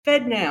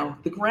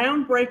FedNow, the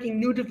groundbreaking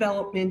new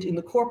development in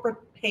the corporate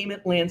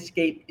payment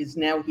landscape, is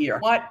now here.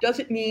 What does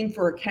it mean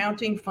for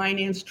accounting,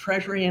 finance,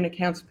 treasury, and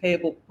accounts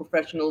payable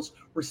professionals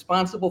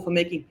responsible for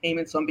making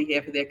payments on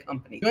behalf of their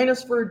company? Join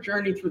us for a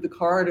journey through the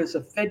corridors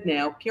of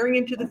FedNow, peering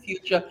into the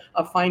future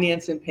of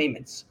finance and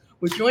payments.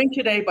 We're joined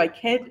today by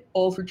Kevin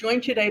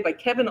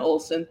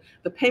Olson,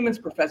 the payments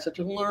professor,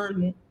 to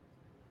learn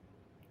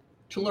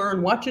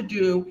what to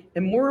do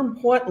and, more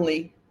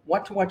importantly,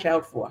 what to watch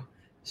out for.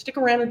 Stick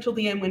around until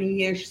the end when he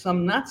hears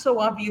some not so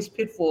obvious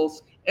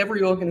pitfalls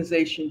every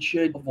organization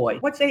should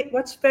avoid. What's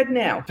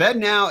FedNow?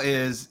 FedNow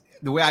is,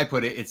 the way I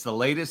put it, it's the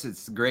latest,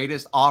 it's the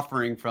greatest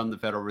offering from the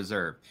Federal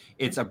Reserve.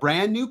 It's a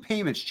brand new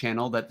payments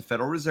channel that the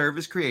Federal Reserve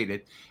has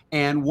created.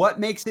 And what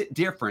makes it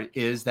different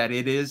is that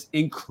it is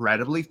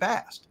incredibly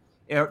fast.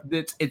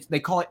 They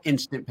call it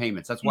instant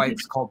payments. That's why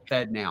it's called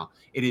FedNow.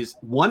 It is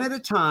one at a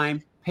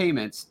time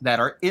payments that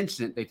are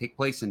instant. They take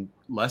place in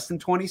less than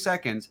 20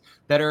 seconds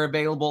that are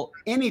available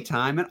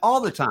anytime and all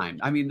the time.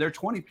 I mean, they're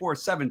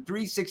 24/7,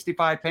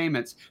 365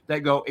 payments that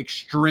go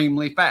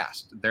extremely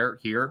fast. They're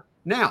here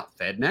now,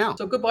 FedNow.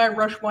 So goodbye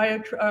rush wire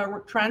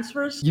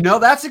transfers? You know,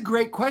 that's a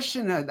great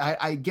question that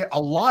I get a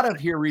lot of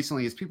here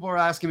recently is people are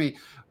asking me,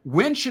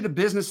 when should a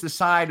business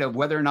decide of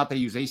whether or not they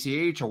use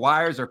ACH or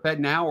wires or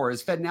FedNow, or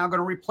is FedNow going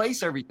to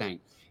replace everything?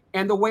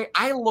 And the way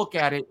I look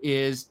at it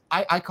is,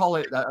 I call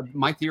it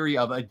my theory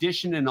of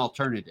addition and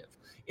alternative.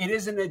 It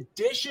is an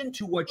addition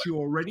to what you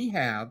already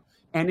have.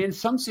 And in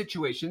some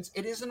situations,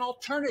 it is an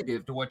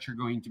alternative to what you're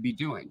going to be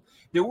doing.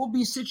 There will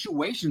be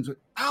situations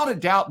without a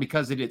doubt,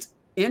 because it is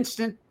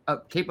instant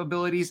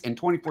capabilities and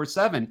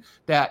 24/7,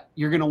 that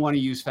you're going to want to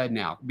use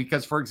FedNow.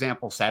 Because, for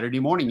example,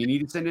 Saturday morning, you need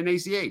to send an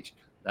ACH.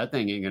 That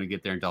thing ain't going to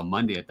get there until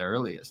Monday at the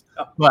earliest.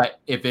 But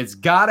if it's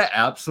got to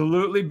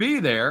absolutely be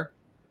there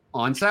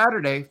on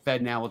Saturday,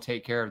 FedNow will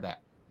take care of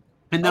that.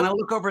 And then I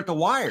look over at the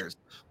wires.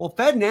 Well,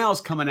 FedNow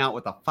is coming out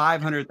with a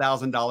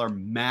 $500,000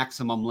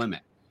 maximum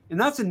limit. And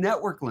that's a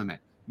network limit.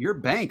 Your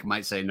bank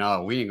might say,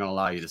 no, we ain't going to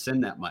allow you to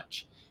send that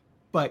much.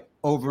 But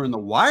over in the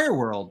wire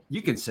world,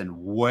 you can send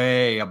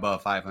way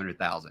above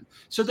 500,000.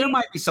 So there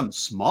might be some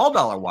small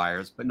dollar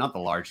wires, but not the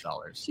large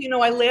dollars. So, you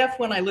know, I laugh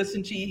when I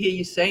listen to hear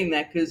you saying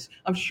that, because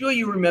I'm sure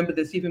you remember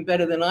this even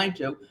better than I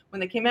do. When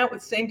they came out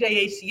with same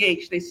day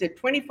ACH, they said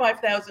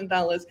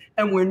 $25,000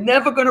 and we're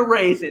never going to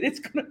raise it.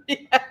 It's going to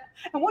be,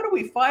 and what are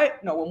we,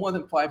 more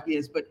than 5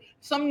 years, but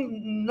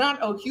not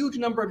a huge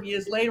number of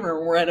years later,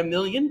 and we're at $1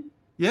 million.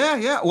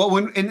 Yeah. Well,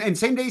 and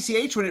same day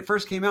ACH, when it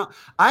first came out,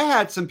 I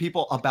had some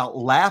people about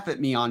laugh at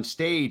me on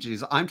stage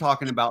as I'm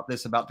talking about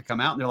this about to come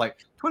out, and they're like,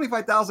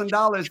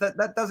 $25,000,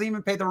 that doesn't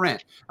even pay the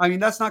rent. I mean,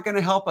 that's not going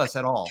to help us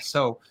at all.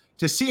 So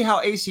to see how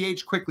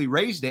ACH quickly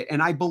raised it,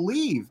 and I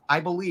believe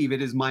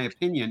it is my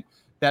opinion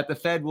that the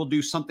Fed will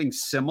do something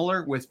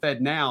similar with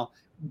FedNow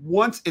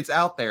once it's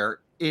out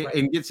there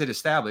and gets it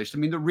established. I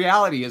mean, the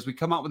reality is we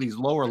come out with these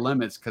lower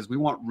limits because we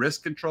want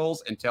risk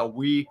controls until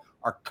we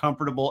are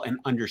comfortable and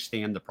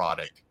understand the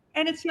product.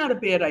 And it's not a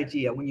bad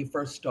idea when you're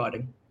first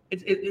starting.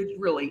 It's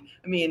really,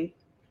 I mean,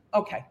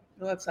 okay.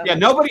 Well,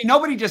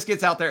 nobody just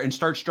gets out there and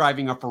starts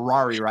driving a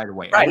Ferrari right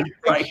away. Right.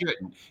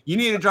 Shouldn't. You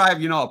need to drive,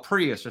 a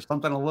Prius or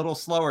something a little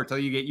slower till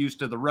you get used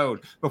to the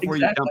road before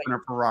you jump in a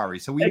Ferrari.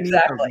 So we need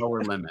those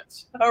lower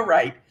limits. All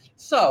right.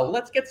 So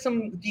let's get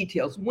some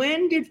details.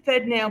 When did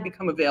FedNow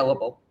become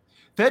available?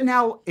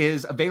 FedNow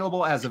is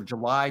available as of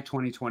July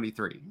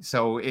 2023.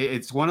 So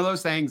it's one of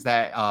those things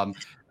that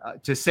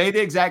to say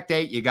the exact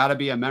date, you got to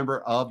be a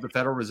member of the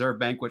Federal Reserve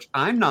Bank, which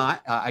I'm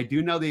not. I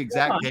do know the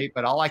exact date,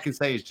 but all I can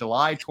say is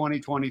July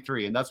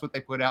 2023. And that's what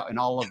they put out in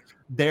all of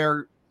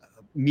their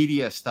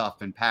media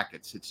stuff and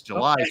packets. It's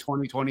July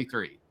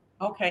 2023.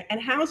 Okay. And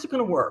how is it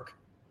going to work?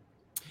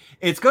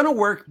 It's going to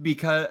work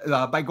because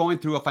by going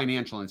through a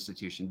financial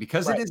institution.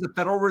 Because it is a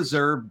Federal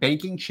Reserve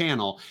banking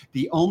channel,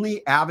 the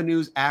only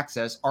avenues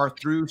access are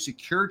through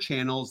secure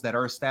channels that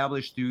are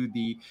established through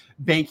the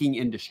banking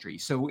industry.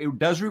 So it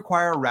does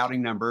require a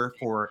routing number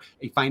for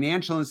a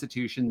financial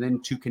institution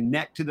then to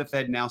connect to the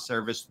FedNow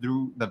service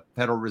through the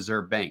Federal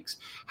Reserve banks.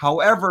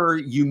 However,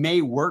 you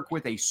may work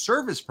with a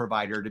service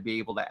provider to be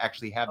able to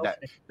actually have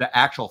the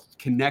actual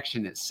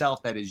connection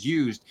itself that is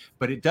used,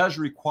 but it does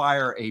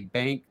require a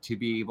bank to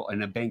be able,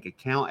 and a bank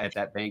account at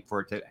that bank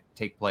for it to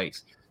take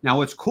place. Now,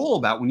 what's cool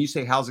about when you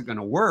say how's it going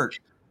to work,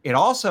 it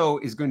also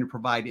is going to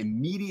provide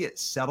immediate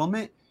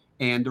settlement.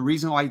 And the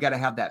reason why you got to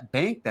have that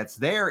bank that's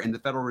there in the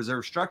Federal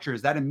Reserve structure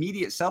is that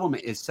immediate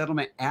settlement is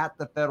settlement at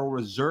the Federal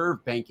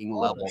Reserve banking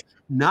level,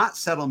 not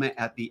settlement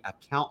at the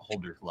account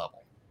holder's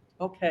level.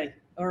 Okay.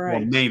 All right.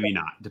 Well, maybe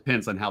not.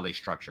 Depends on how they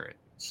structure it.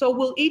 So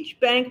will each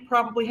bank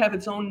probably have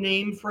its own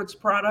name for its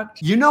product?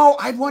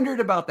 I've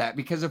wondered about that,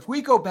 because if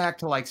we go back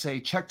to, like,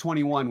 say, Check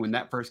 21, when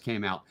that first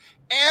came out,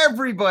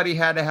 everybody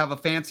had to have a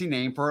fancy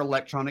name for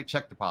electronic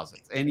check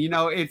deposits. And,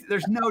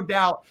 there's no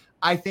doubt,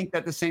 I think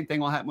that the same thing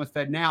will happen with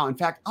FedNow. In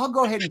fact, I'll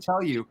go ahead and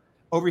tell you,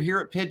 Over here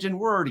at Pigeon,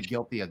 we're already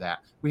guilty of that.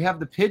 We have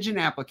the Pigeon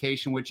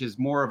application, which is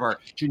more of our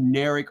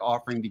generic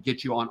offering to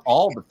get you on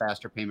all the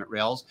faster payment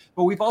rails.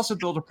 But we've also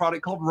built a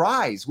product called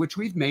Rise, which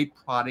we've made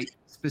product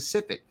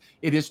specific.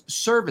 It is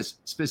service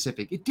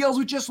specific. It deals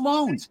with just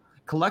loans,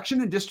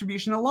 collection and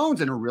distribution of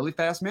loans in a really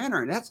fast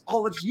manner. And that's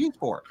all it's used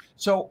for.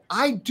 So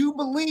I do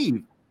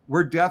believe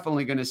we're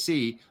definitely going to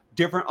see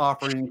different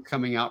offerings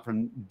coming out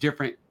from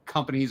different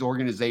companies,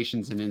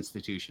 organizations, and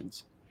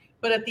institutions.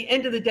 But at the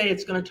end of the day,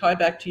 it's going to tie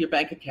back to your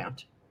bank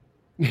account.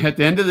 At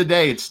the end of the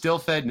day, it's still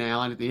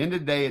FedNow. And at the end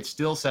of the day, it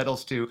still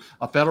settles to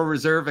a Federal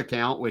Reserve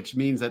account, which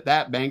means that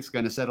that bank's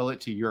going to settle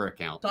it to your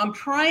account. So I'm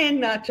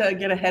trying not to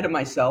get ahead of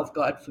myself,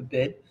 God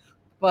forbid.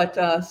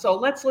 But so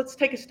let's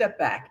take a step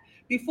back.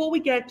 Before we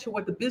get to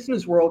what the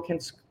business world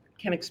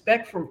can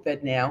expect from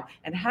FedNow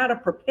and how to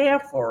prepare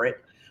for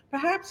it,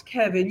 perhaps,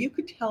 Kevin, you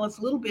could tell us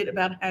a little bit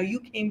about how you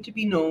came to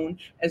be known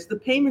as the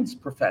payments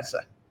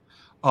professor.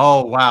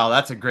 Oh, wow.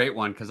 That's a great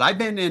one because I've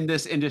been in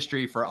this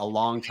industry for a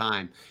long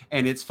time.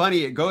 And it's funny,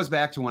 it goes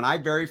back to when I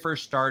very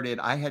first started.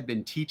 I had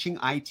been teaching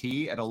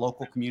IT at a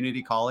local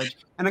community college,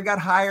 and I got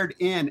hired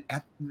in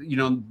at,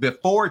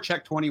 before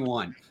Check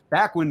 21,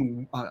 back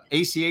when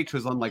ACH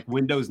was on like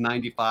Windows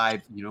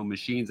 95,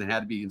 machines and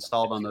had to be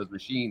installed on those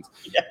machines.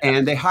 Yeah.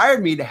 And they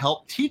hired me to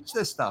help teach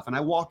this stuff. And I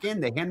walk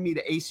in, they hand me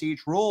the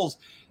ACH rules,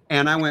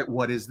 and I went,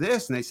 "What is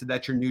this?" And they said,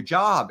 "That's your new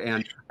job."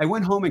 And I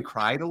went home and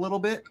cried a little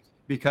bit,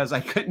 because I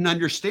couldn't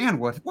understand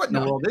what in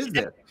the world is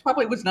this?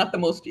 Probably was not the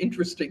most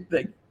interesting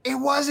thing. It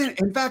wasn't.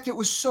 In fact, it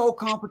was so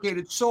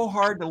complicated, so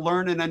hard to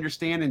learn and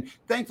understand. And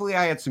thankfully,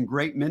 I had some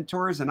great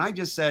mentors. And I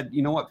just said,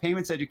 you know what?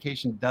 Payments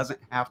education doesn't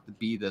have to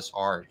be this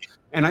hard.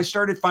 And I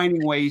started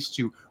finding ways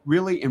to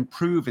really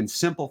improve and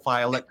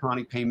simplify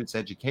electronic payments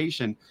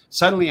education.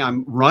 Suddenly,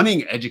 I'm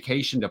running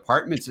education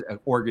departments at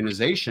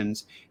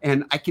organizations,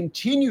 and I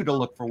continue to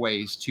look for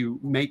ways to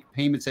make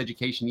payments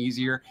education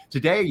easier.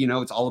 Today,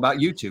 it's all about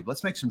YouTube.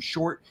 Let's make some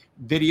short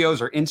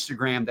videos or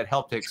Instagram that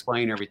help to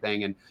explain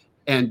everything.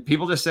 And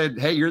people just said,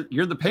 "Hey,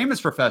 you're the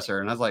payments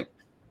professor." And I was like,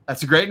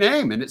 "That's a great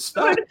name." And it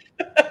stuck.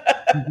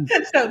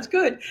 That sounds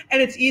good.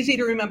 And it's easy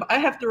to remember. I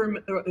have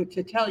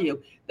to tell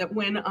you that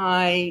when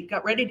I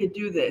got ready to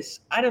do this,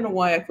 I don't know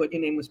why I thought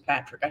your name was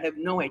Patrick. I have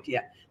no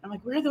idea. I'm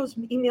like, where are those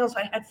emails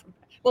I had from?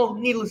 Well,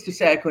 needless to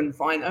say, I couldn't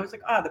find. I was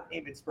like, the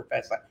payments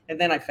professor. And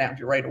then I found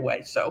you right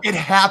away. So it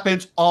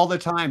happens all the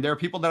time. There are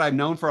people that I've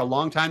known for a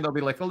long time. They'll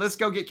be like, "Well, let's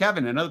go get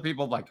Kevin." And other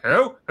people like,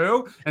 who?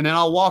 And then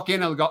I'll walk in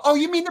and I'll go, "Oh,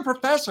 you mean the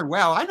professor?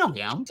 Wow, I know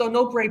him." So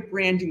no great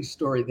branding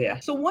story there.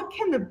 So what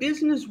can the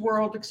business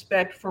world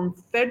expect from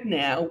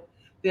FedNow,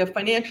 their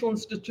financial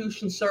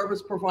institution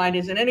service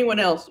providers, and anyone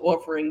else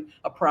offering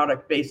a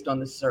product based on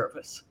this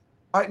service?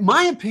 All right,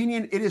 my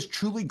opinion, it is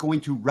truly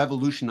going to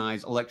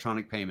revolutionize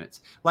electronic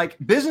payments. Like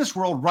business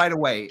world right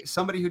away,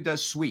 somebody who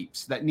does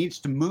sweeps that needs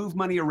to move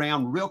money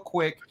around real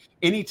quick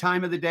any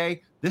time of the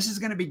day, this is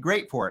going to be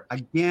great for it.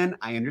 Again,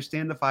 I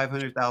understand the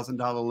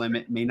 $500,000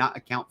 limit may not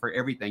account for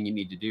everything you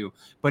need to do,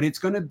 but it's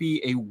going to be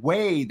a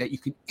way that you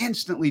can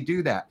instantly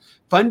do that.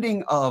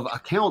 Funding of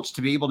accounts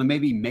to be able to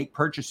maybe make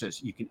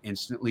purchases, you can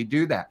instantly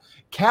do that.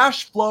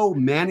 Cash flow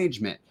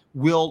management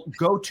will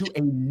go to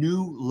a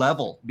new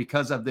level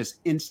because of this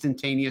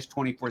instantaneous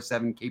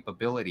 24/7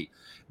 capability.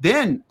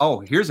 Then,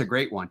 here's a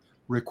great one.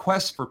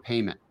 Request for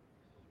payment.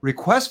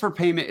 Request for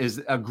payment is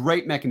a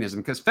great mechanism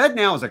because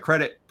FedNow is a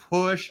credit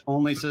push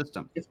only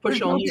system. It's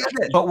push only.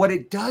 But what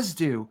it does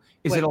do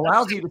is it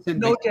allows you to send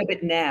no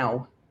debit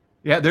now.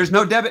 Yeah, there's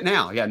no debit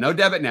now. Yeah, no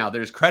debit now.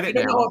 There's credit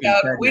now.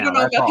 We don't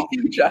know about the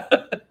future.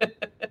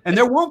 And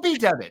there won't be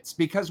debits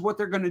because what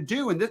they're going to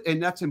do,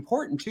 and that's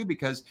important too,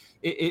 because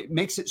it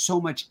makes it so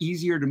much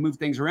easier to move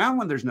things around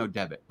when there's no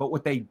debit. But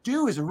what they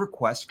do is a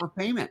request for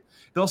payment.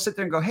 They'll sit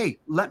there and go, "Hey,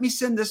 let me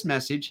send this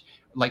message,"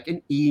 like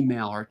an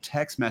email or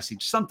text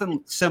message,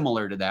 something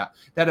similar to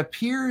that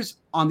appears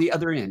on the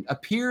other end,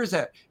 appears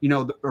at,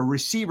 a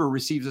receiver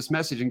receives this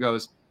message and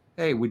goes,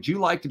 "Hey, would you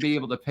like to be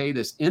able to pay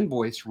this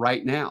invoice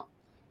right now?"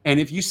 And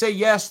if you say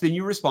yes, then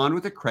you respond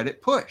with a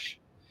credit push.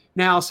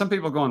 Now, some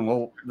people are going,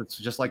 "Well, it's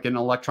just like an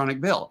electronic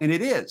bill." And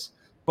it is.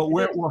 But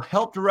where it will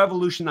help to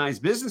revolutionize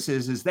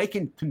businesses is they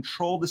can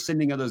control the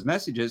sending of those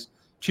messages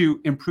to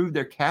improve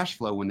their cash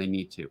flow when they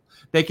need to.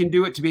 They can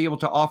do it to be able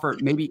to offer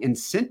maybe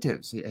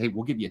incentives. "Hey,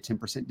 we'll give you a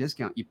 10%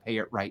 discount. You pay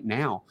it right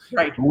now."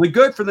 Right. Only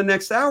good for the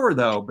next hour,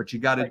 though, but you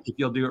got to, if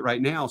you'll do it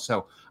right now.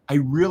 So I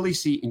really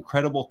see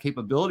incredible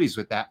capabilities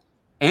with that.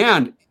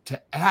 And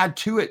to add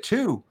to it,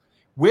 too,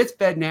 with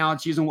FedNow,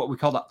 it's using what we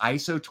call the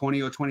ISO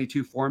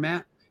 20022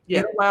 format.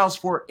 It allows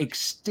for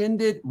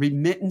extended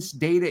remittance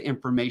data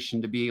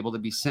information to be able to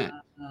be sent.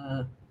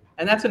 And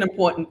that's an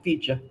important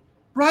feature.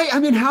 Right. I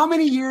mean, how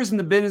many years in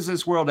the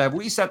business world have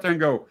we sat there and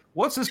go,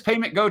 "What's this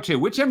payment go to?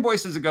 Which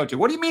invoice does it go to?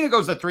 What do you mean it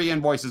goes to 3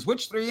 invoices?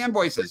 Which 3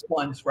 invoices?"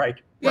 One's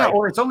right. Yeah,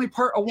 or it's only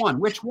part of one.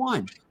 Which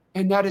one?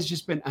 And that has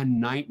just been a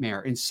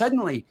nightmare. And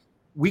suddenly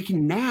we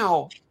can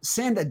now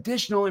send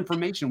additional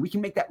information. We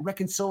can make that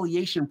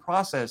reconciliation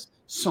process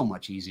so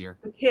much easier.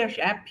 The Cash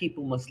App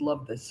people must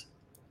love this.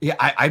 Yeah,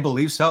 I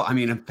believe so. I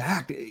mean, in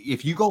fact,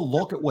 if you go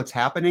look at what's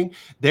happening,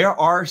 there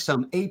are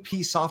some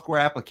AP software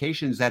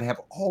applications that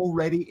have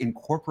already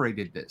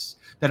incorporated this,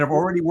 that have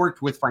already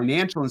worked with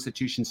financial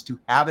institutions to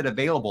have it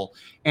available.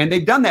 And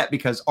they've done that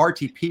because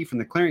RTP from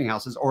the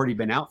clearinghouse has already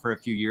been out for a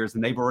few years,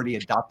 and they've already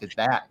adopted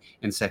that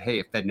and said, hey,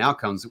 if FedNow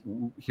comes,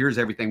 here's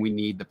everything we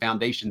need. The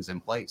foundation's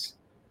in place.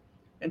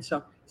 And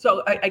so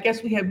I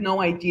guess we have no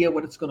idea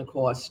what it's going to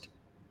cost.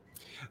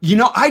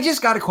 I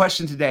just got a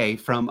question today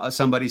from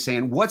somebody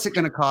saying, what's it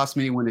going to cost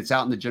me when it's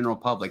out in the general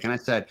public? And I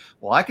said,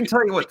 well, I can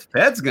tell you what the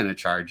Fed's going to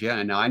charge you.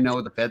 And I know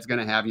the Fed's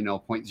going to have,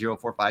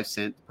 0.045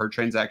 cent per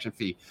transaction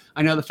fee.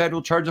 I know the Fed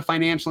will charge a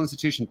financial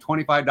institution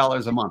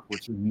 $25 a month,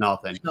 which is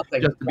nothing,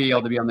 just to be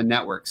able to be on the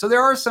network. So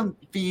there are some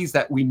fees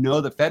that we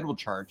know the Fed will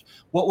charge.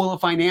 What will a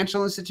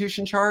financial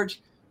institution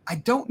charge? I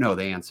don't know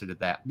the answer to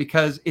that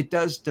because it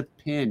does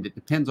depend. It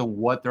depends on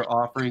what they're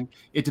offering.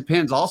 It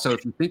depends also,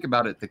 if you think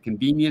about it, the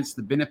convenience,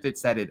 the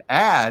benefits that it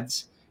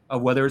adds,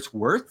 whether it's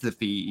worth the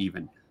fee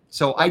even.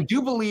 So I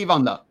do believe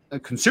on the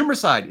consumer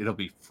side, it'll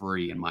be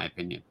free, in my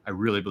opinion. I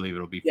really believe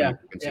it'll be free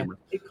for consumers.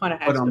 Yeah. It kind of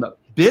has but on the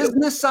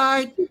business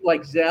side,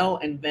 like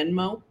Zelle and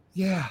Venmo.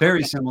 Yeah,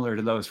 very similar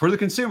to those for the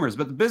consumers.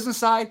 But the business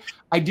side,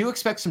 I do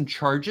expect some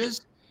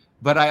charges.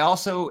 But I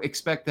also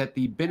expect that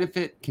the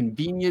benefit,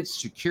 convenience,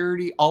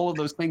 security, all of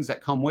those things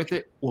that come with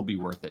it will be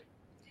worth it.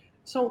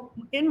 So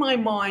in my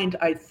mind,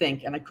 I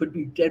think, and I could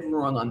be dead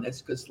wrong on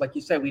this because like you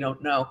said, we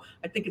don't know.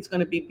 I think it's going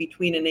to be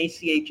between an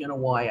ACH and a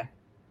wire.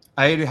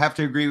 I have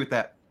to agree with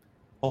that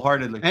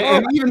wholeheartedly.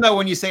 And even though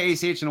when you say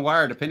ACH and a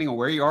wire, depending on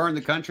where you are in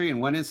the country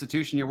and what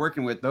institution you're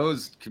working with,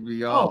 those could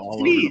be all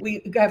over.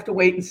 We have to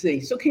wait and see.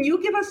 So can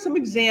you give us some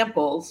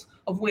examples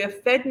of where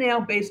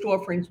FedNow-based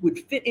offerings would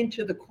fit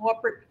into the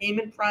corporate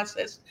payment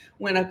process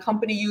when a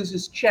company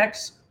uses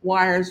checks,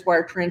 wires,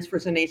 wire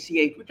transfers, and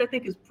ACH, which I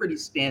think is pretty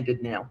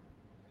standard now?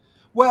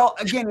 Well,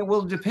 again, it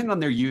will depend on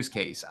their use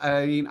case.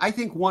 I mean, I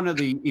think one of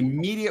the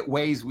immediate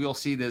ways we'll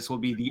see this will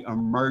be the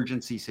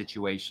emergency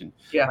situation.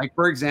 Yeah. Like,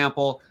 for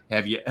example,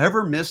 have you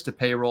ever missed a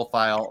payroll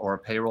file or a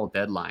payroll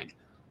deadline?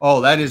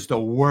 Oh, that is the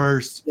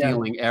worst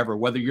feeling ever,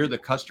 whether you're the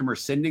customer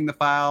sending the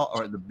file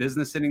or the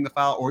business sending the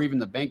file or even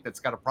the bank that's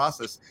got to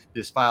process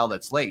this file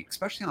that's late,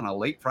 especially on a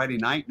late Friday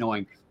night,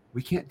 knowing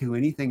we can't do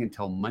anything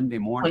until Monday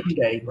morning.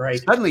 Monday, right.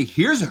 Suddenly,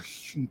 here's an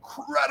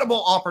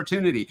incredible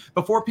opportunity.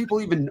 Before people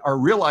even are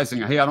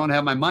realizing, hey, I don't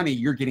have my money,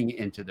 you're getting it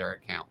into their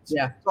accounts.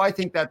 Yeah. So I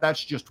think that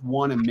that's just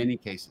one of many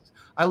cases.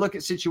 I look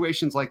at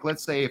situations like,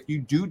 let's say, if you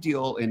do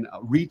deal in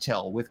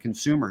retail with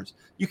consumers,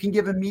 you can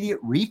give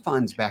immediate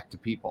refunds back to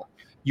people.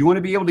 You want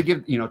to be able to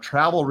give,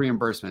 travel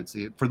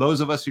reimbursements for those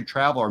of us who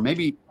travel, or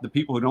maybe the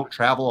people who don't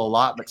travel a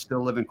lot but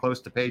still living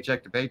close to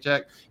paycheck.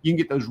 You can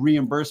get those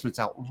reimbursements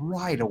out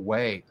right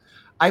away.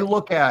 I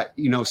look at,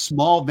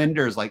 small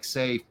vendors like,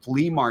 say,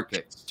 flea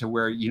markets, to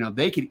where,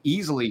 they could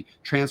easily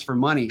transfer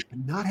money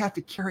and not have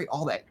to carry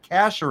all that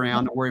cash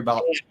around and worry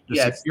about the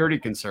security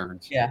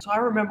concerns. Yeah. So I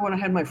remember when I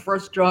had my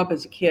first job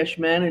as a cash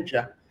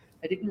manager,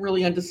 I didn't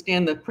really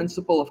understand the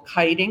principle of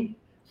kiting.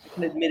 I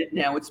can admit it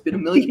now. It's been a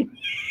million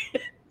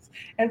years.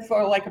 And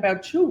for like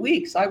about 2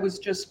 weeks, I was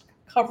just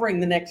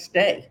covering the next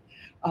day.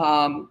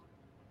 And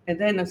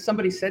then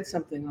somebody said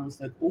something. I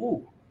was like,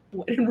 ooh.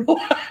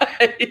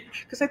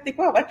 Because I think,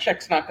 well, that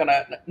check's not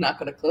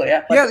gonna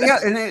clear.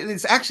 And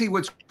it's actually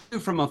what's true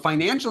from a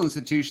financial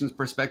institution's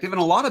perspective, and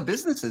a lot of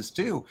businesses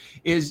too,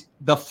 is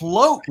the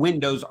float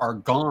windows are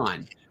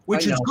gone,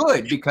 which is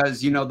good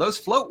because those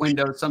float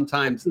windows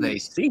sometimes they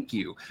sink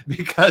you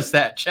because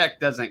that check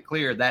doesn't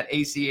clear, that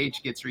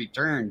ACH gets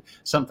returned,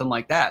 something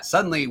like that.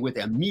 Suddenly, with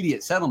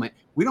immediate settlement,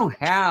 we don't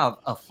have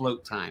a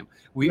float time.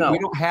 We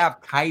don't have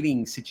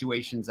kiting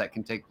situations that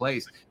can take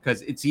place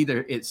because it's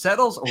either it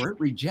settles or it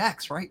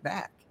rejects right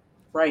back.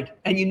 Right.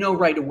 And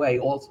right away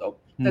also.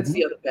 That's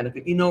the other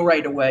benefit.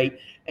 Right away.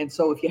 And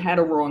so if you had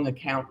a wrong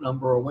account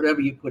number or whatever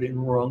you put in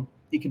wrong,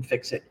 you can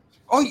fix it.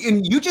 Oh,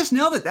 and you just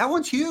nailed it. That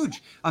one's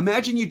huge.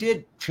 Imagine you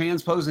did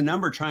transpose a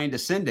number trying to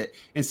send it.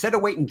 Instead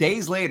of waiting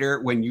days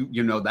later when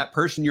that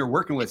person you're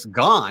working with is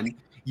gone,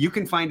 you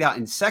can find out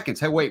in seconds,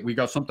 hey, wait, we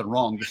got something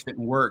wrong. This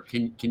didn't work.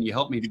 Can you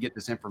help me to get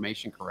this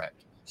information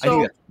correct? I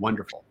think that's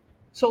wonderful.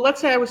 So let's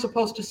say I was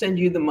supposed to send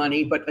you the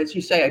money, but as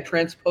you say, I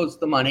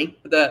transposed the money,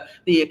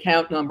 the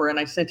account number, and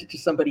I sent it to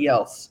somebody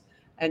else.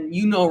 And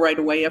right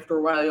away after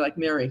a while, you're like,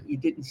 Mary, you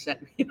didn't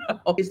send me.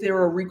 Is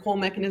there a recall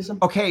mechanism?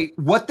 Okay,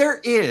 what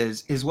there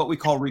is what we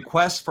call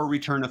requests for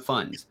return of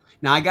funds.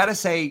 Now, I got to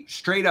say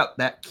straight up,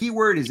 that key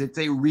word is it's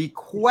a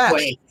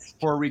request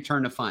for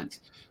return of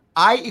funds.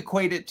 I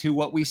equate it to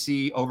what we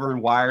see over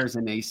in wires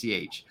and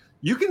ACH.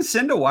 You can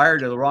send a wire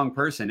to the wrong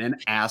person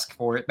and ask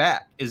for it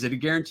back. Is it a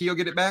guarantee you'll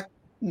get it back?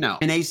 No.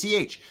 In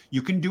ACH,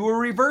 you can do a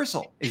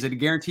reversal. Is it a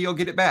guarantee you'll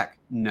get it back?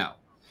 No.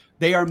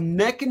 They are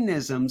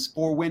mechanisms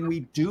for when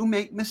we do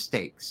make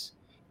mistakes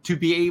to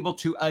be able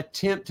to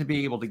attempt to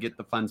be able to get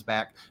the funds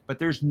back, but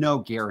there's no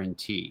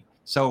guarantee.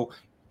 So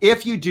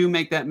if you do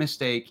make that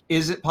mistake,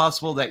 is it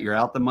possible that you're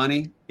out the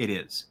money? It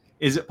is.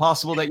 Is it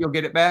possible that you'll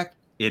get it back?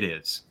 It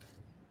is.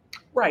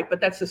 Right, but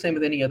that's the same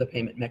with any other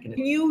payment mechanism.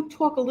 Can you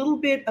talk a little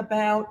bit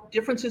about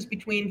differences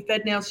between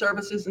FedNow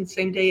services and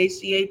same-day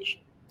ACH?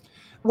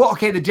 Well,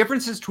 okay, the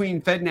differences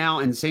between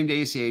FedNow and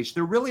same-day ACH,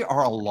 there really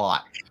are a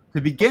lot.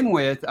 To begin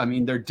with, I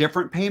mean, they're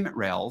different payment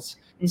rails.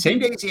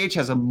 Same-day ACH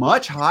has a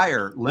much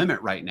higher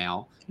limit right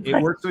now. It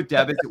Right. works with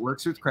debits, it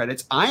works with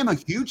credits. I am a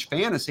huge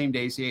fan of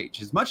same-day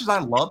ACH. As much as I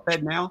love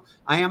FedNow,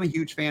 I am a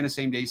huge fan of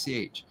same-day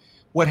ACH.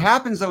 What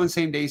happens though in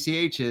same-day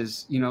ACH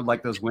is,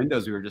 like those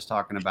windows we were just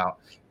talking about,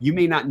 you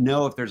may not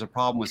know if there's a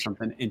problem with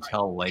something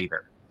until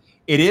later.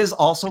 It is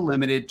also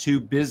limited to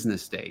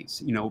business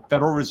days,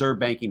 Federal Reserve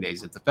banking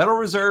days. If the Federal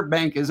Reserve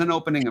Bank isn't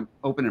open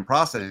and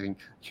processing,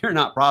 you're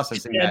not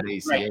processing that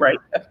ACH. Right.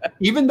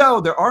 Even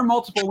though there are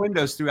multiple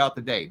windows throughout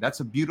the day. That's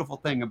a beautiful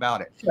thing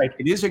about it. Right.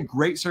 It is a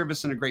great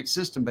service and a great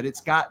system, but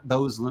it's got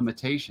those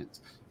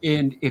limitations.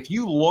 And if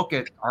you look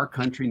at our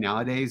country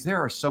nowadays,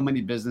 there are so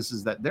many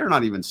businesses that they're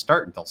not even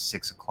starting until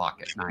 6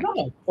 o'clock at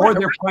night, or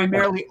they're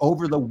primarily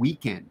over the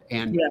weekend.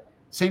 And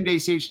same-day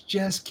ACH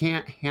just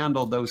can't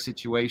handle those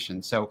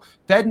situations. So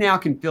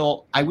FedNow can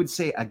fill, I would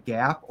say, a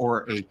gap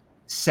or a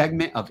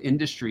segment of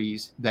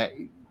industries that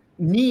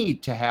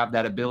need to have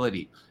that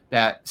ability.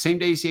 That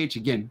same-day ACH,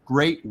 again,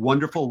 great,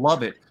 wonderful,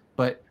 love it,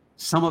 but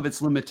some of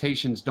its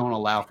limitations don't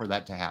allow for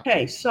that to happen.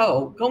 Okay,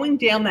 so going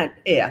down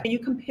that path, can you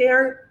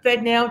compare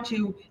FedNow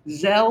to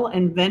Zelle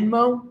and Venmo?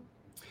 All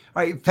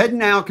right,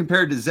 FedNow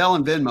compared to Zelle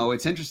and Venmo,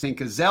 it's interesting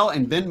because Zelle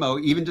and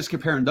Venmo, even just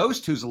comparing those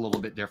two, is a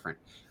little bit different.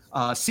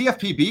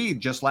 CFPB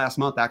just last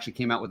month actually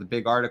came out with a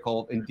big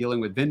article in dealing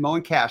with Venmo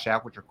and Cash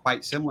App, which are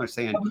quite similar,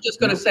 saying— I was just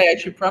going to say I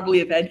should probably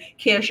have had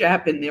Cash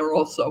App in there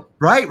also.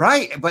 Right.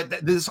 But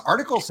this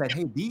article said,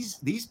 hey,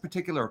 these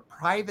particular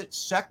private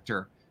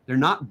sector, they're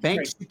not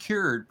bank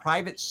secured,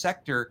 private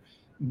sector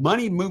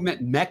money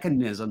movement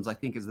mechanisms, I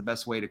think is the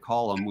best way to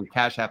call them, with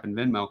Cash App and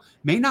Venmo,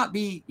 may not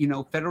be,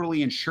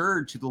 federally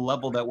insured to the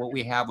level that what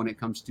we have when it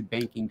comes to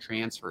banking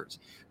transfers.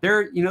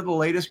 They're, the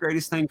latest,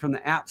 greatest thing from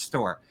the App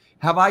Store.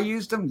 Have I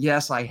used them?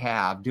 Yes, I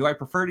have. Do I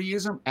prefer to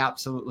use them?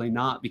 Absolutely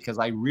not, because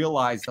I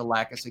realize the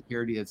lack of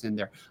security that's in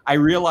there. I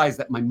realize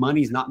that my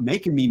money's not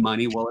making me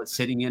money while it's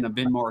sitting in a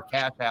Venmo or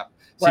Cash App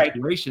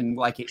situation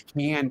like it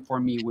can for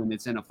me when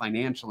it's in a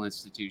financial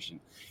institution.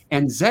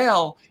 And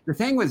Zelle, the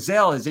thing with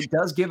Zelle is it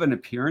does give an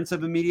appearance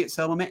of immediate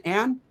settlement,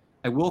 and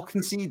I will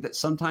concede that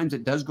sometimes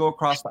it does go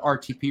across the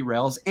RTP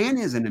rails and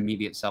is an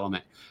immediate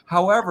settlement.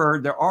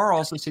 However, there are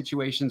also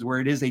situations where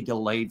it is a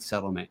delayed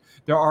settlement.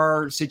 There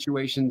are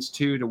situations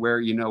too to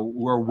where,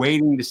 we're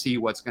waiting to see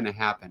what's going to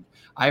happen.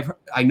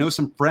 I know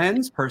some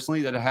friends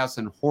personally that have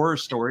some horror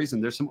stories,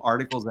 and there's some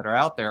articles that are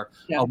out there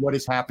of what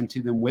has happened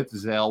to them with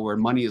Zelle, where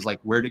money is like,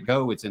 where'd it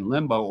go? It's in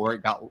limbo, or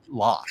it got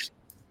lost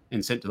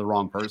and sent to the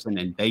wrong person,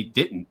 and they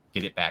didn't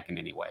get it back in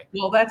any way.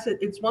 Well, that's it.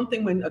 It's one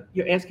thing when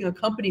you're asking a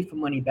company for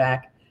money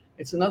back.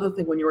 It's another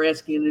thing when you're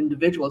asking an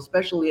individual,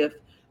 especially if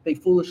they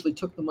foolishly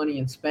took the money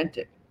and spent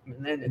it.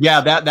 And then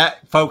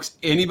that folks,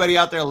 anybody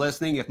out there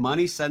listening, if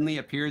money suddenly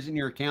appears in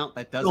your account,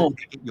 that doesn't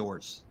make it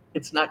yours.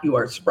 It's not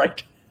yours,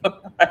 right?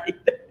 Right.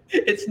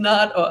 It's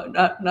not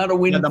a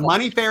win. The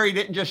money fairy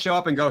didn't just show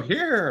up and go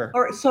here.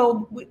 All right,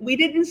 so we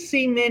didn't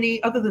see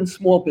many, other than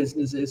small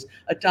businesses,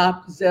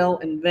 adopt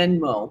Zelle and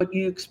Venmo. But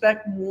you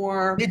expect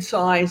more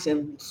mid-size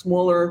and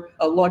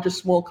larger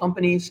small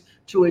companies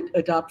to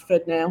adopt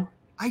FedNow?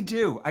 I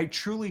do. I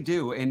truly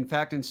do. In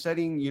fact, in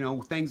studying,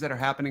 things that are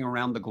happening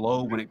around the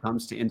globe when it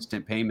comes to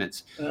instant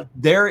payments,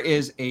 there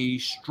is a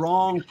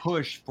strong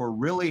push for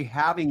really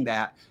having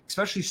that,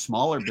 especially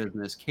smaller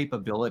business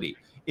capability.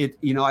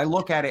 I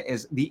look at it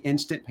as the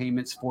instant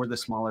payments for the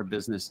smaller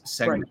business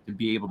segment to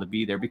be able to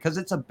be there, because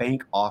it's a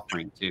bank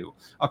offering too,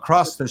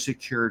 across the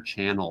secure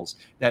channels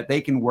that they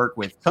can work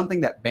with,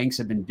 something that banks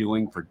have been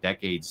doing for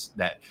decades,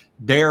 that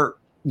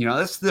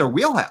that's their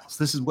wheelhouse.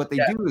 This is what they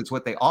do. It's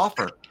what they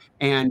offer,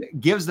 and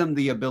gives them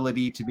the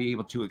ability to be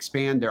able to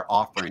expand their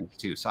offerings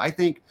too. So I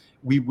think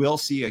we will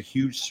see a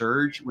huge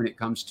surge when it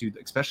comes to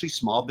especially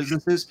small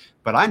businesses,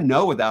 but I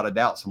know without a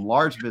doubt some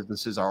large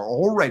businesses are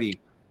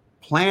already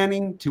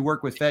planning to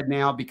work with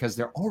FedNow because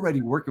they're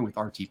already working with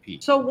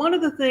RTP. So one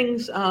of the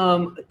things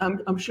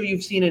I'm sure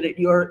you've seen it at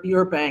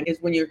your bank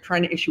is when you're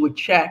trying to issue a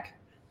check,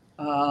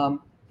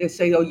 they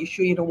say, "Oh, you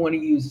sure you don't want to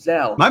use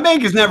Zelle?" My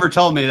bank has never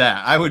told me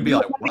that. I would be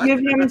like, "What?" You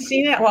haven't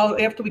seen that? Well,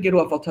 after we get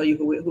off, I'll tell you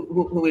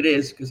who it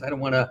is, because I don't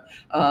want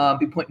to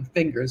be pointing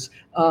fingers.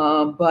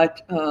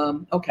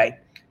 Okay.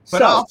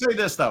 But I'll say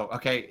this though.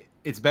 Okay,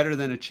 it's better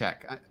than a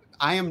check.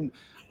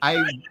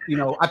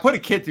 I put a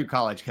kid through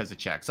college because of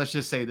checks. Let's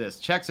just say this: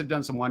 checks have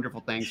done some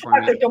wonderful things for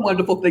me. They've done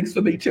wonderful things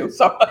for me too.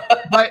 So,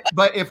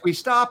 but if we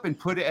stop and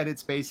put it at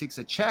its basics,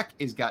 a check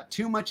has got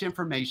too much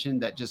information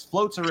that just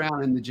floats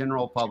around in the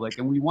general public,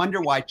 and we wonder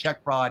why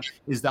check fraud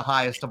is the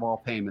highest of all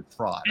payment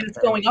fraud. And it's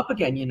going up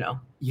again,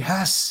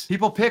 Yes,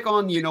 people pick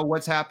on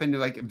what's happened to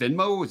like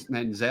Venmo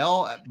and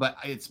Zelle, but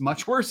it's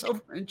much worse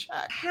over in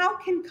check. How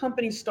can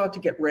companies start to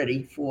get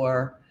ready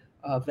for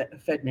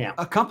FedNow?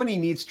 A company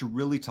needs to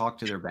really talk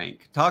to their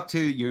bank. Talk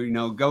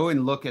to go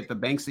and look at the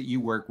banks that you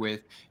work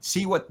with,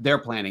 see what they're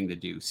planning to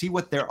do, see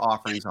what their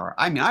offerings are.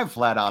 I mean, I've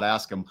flat out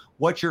asked them,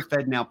 what's your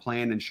FedNow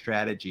plan and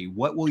strategy?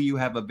 What will you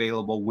have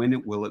available?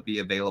 When will it be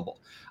available?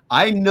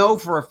 I know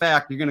for a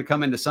fact you're going to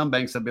come into some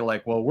banks and be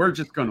like, well, we're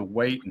just going to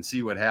wait and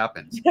see what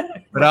happens.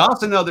 But I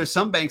also know there's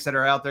some banks that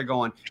are out there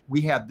going,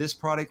 we have this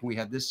product and we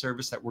have this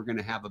service that we're going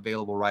to have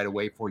available right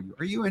away for you.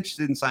 Are you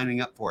interested in signing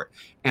up for it?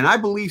 And I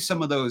believe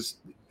some of those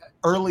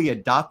early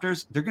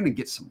adopters, they're going to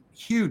get some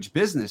huge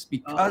business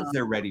because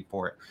they're ready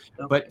for it.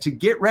 Okay. But to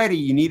get ready,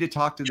 you need to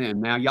talk to them.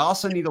 Now, you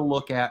also need to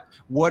look at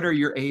what are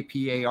your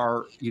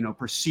APAR,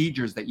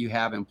 procedures that you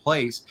have in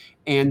place,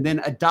 and then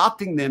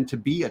adopting them to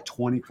be a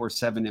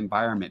 24/7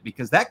 environment,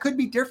 because that could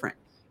be different.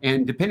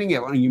 And depending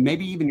on you,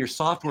 maybe even your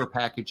software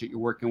package that you're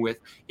working with,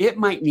 it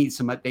might need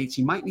some updates.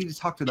 You might need to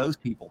talk to those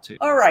people too.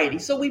 All righty.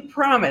 So we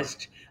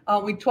promised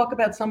we'd talk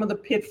about some of the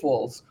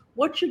pitfalls.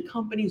 What should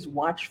companies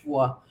watch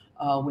for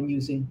when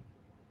using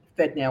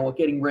FedNow or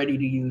getting ready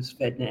to use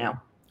FedNow?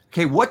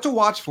 Okay, what to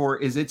watch for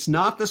is it's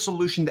not the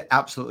solution to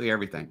absolutely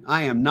everything.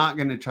 I am not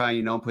going to try,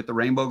 put the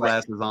rainbow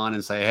glasses on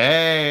and say,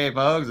 hey,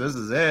 folks, this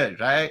is it,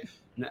 right?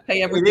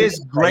 Hey, it is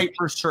great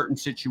for certain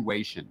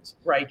situations.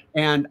 Right.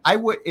 And I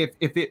would, if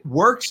it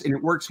works and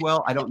it works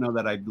well, I don't know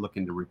that I'd look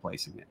into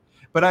replacing it.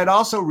 But I'd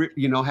also,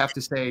 have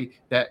to say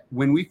that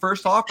when we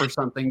first offer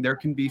something, there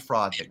can be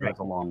fraud that goes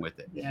along with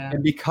it. Yeah.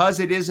 And because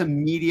it is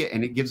immediate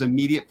and it gives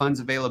immediate funds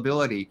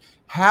availability,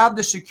 have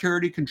the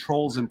security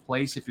controls in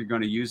place if you're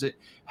going to use it.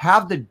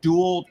 Have the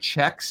dual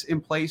checks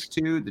in place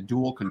too, the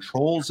dual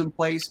controls in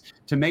place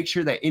to make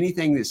sure that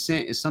anything that's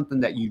sent is something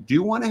that you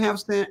do want to have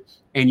sent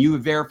and you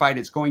have verified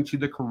it's going to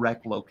the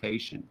correct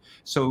location.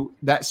 So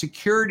that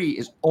security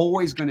is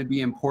always going to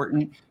be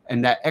important,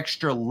 and that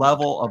extra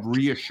level of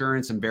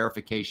reassurance and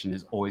verification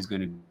is always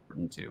going to be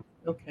important too.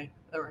 Okay,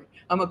 all right.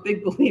 I'm a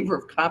big believer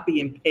of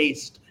copy and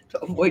paste to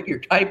avoid your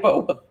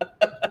typo.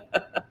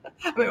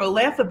 I mean, we'll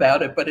laugh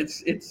about it, but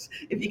it's if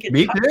you can.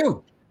 Me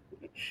too.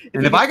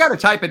 And if I got to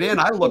type it in,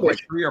 I look like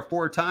 3 or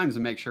 4 times to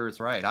make sure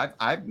it's right.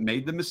 I've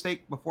made the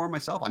mistake before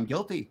myself. I'm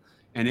guilty.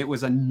 And it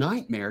was a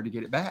nightmare to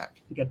get it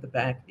back. To get the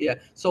back, yeah.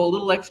 So a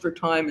little extra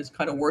time is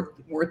kind of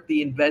worth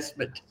the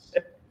investment.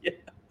 Yeah.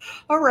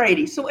 All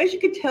righty. So as you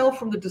can tell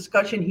from the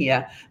discussion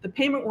here, the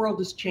payment world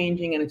is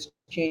changing, and it's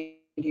changing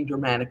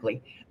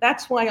dramatically.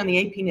 That's why on the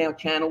AP Now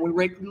channel, we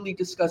regularly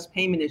discuss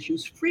payment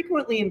issues,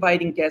 frequently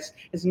inviting guests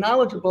as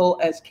knowledgeable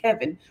as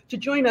Kevin to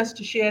join us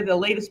to share the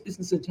latest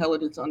business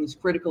intelligence on these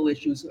critical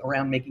issues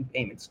around making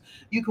payments.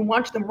 You can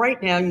watch them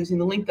right now using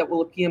the link that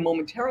will appear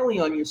momentarily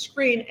on your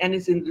screen and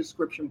is in the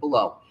description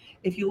below.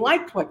 If you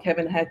liked what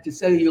Kevin had to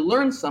say, or you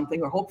learned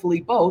something, or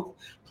hopefully both,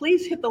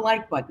 please hit the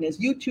like button, as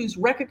YouTube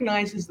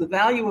recognizes the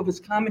value of his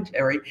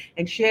commentary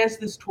and shares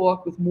this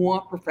talk with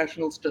more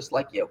professionals just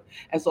like you.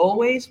 As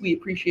always, we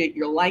appreciate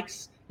your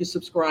likes, your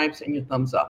subscribes, and your thumbs up.